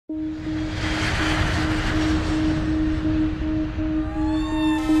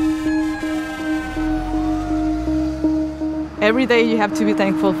Every day you have to be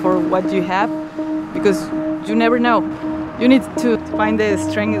thankful for what you have, because you never know. You need to find the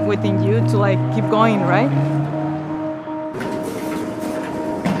strength within you to like keep going, right?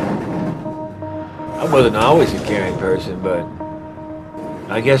 I wasn't always a caring person, but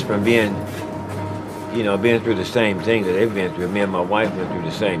I guess from being through the same thing that they've been through, me and my wife went through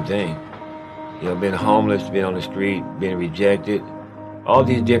the same thing. Being homeless, being on the street, being rejected, all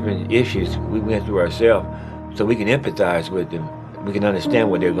these different issues we went through ourselves, so we can empathize with them. We can understand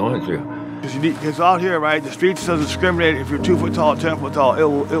what they're going through. Because out here, right, the streets doesn't discriminate if you're 2 foot tall, 10 foot tall.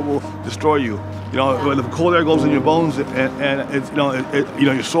 It will destroy you. When the cold air goes in your bones, and it's,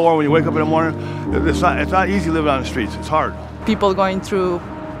 you're sore when you wake up in the morning. It's not easy living on the streets. It's hard. People going through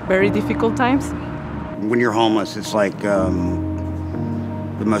very difficult times. When you're homeless, it's like the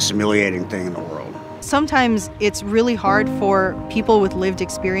most humiliating thing in the world. Sometimes it's really hard for people with lived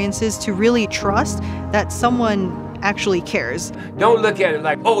experiences to really trust that someone actually cares. Don't look at it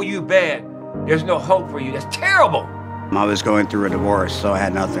like, oh, you bad. There's no hope for you. That's terrible. I was going through a divorce, so I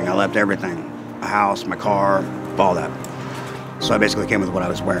had nothing. I left everything. My house, my car, all that. So I basically came with what I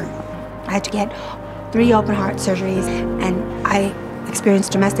was wearing. I had to get 3 open heart surgeries, and I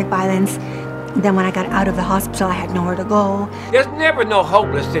experienced domestic violence. Then when I got out of the hospital, I had nowhere to go. There's never no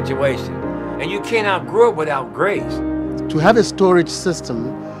hopeless situation, and you can't outgrow it without grace. To have a storage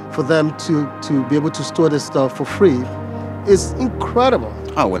system for them to be able to store this stuff for free is incredible.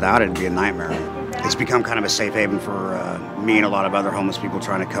 Oh, without it, it'd be a nightmare. It's become kind of a safe haven for me and a lot of other homeless people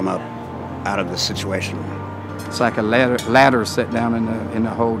trying to come up out of this situation. It's like a ladder set down in the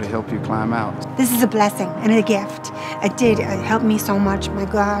hole to help you climb out. This is a blessing and a gift. It did help me so much. My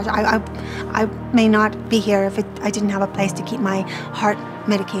God, I may not be here if I didn't have a place to keep my heart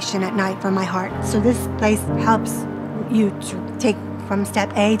medication at night for my heart. So this place helps you to take from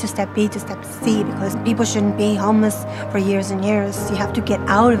step A to step B to step C, because people shouldn't be homeless for years and years. You have to get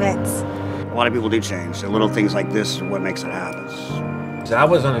out of it. A lot of people do change. The little things like this are what makes it happen. So I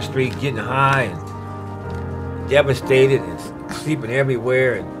was on the street getting high and devastated and sleeping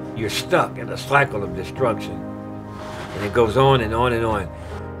everywhere, and you're stuck in a cycle of destruction. And it goes on and on and on.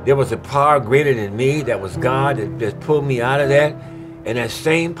 There was a power greater than me, that was God, that just pulled me out of that. And that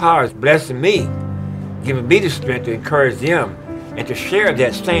same power is blessing me, giving me the strength to encourage them and to share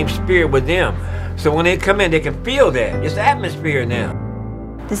that same spirit with them. So when they come in, they can feel that. It's atmosphere now.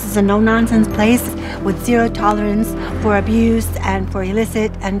 This is a no-nonsense place with zero tolerance for abuse and for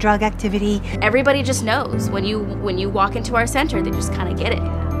illicit and drug activity. Everybody just knows when you walk into our center, they just kind of get it.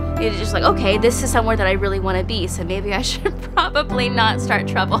 It's just like, okay, this is somewhere that I really want to be, so maybe I should probably not start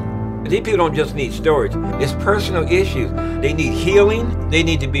trouble. These people don't just need storage. It's personal issues. They need healing. They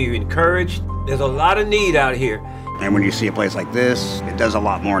need to be encouraged. There's a lot of need out here. And when you see a place like this, it does a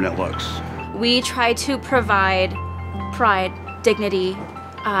lot more than it looks. We try to provide pride, dignity,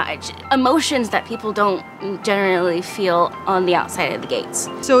 emotions that people don't generally feel on the outside of the gates.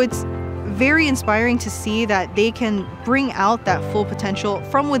 So it's very inspiring to see that they can bring out that full potential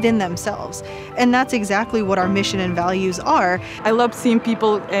from within themselves. And that's exactly what our mission and values are. I love seeing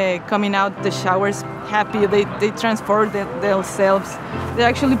people coming out the showers happy. They transform themselves. They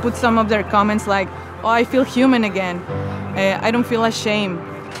actually put some of their comments like, oh, I feel human again. I don't feel ashamed.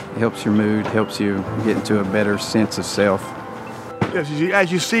 It helps your mood, helps you get into a better sense of self. Yes,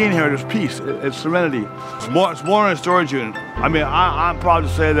 as you see in here, there's peace, it's serenity. It's more than a storage unit. I mean, I'm proud to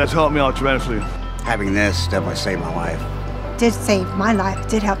say that's helped me out tremendously. Having this definitely saved my life. It did save my life, it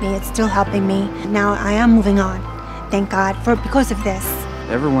did help me, it's still helping me. Now I am moving on, thank God, because of this.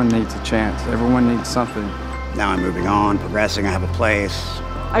 Everyone needs a chance, everyone needs something. Now I'm moving on, progressing, I have a place.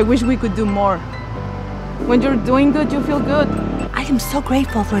 I wish we could do more. When you're doing good, you feel good. I am so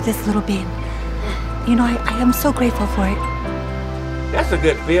grateful for this little bin. You know, I am so grateful for it. That's a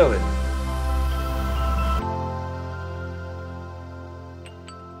good feeling.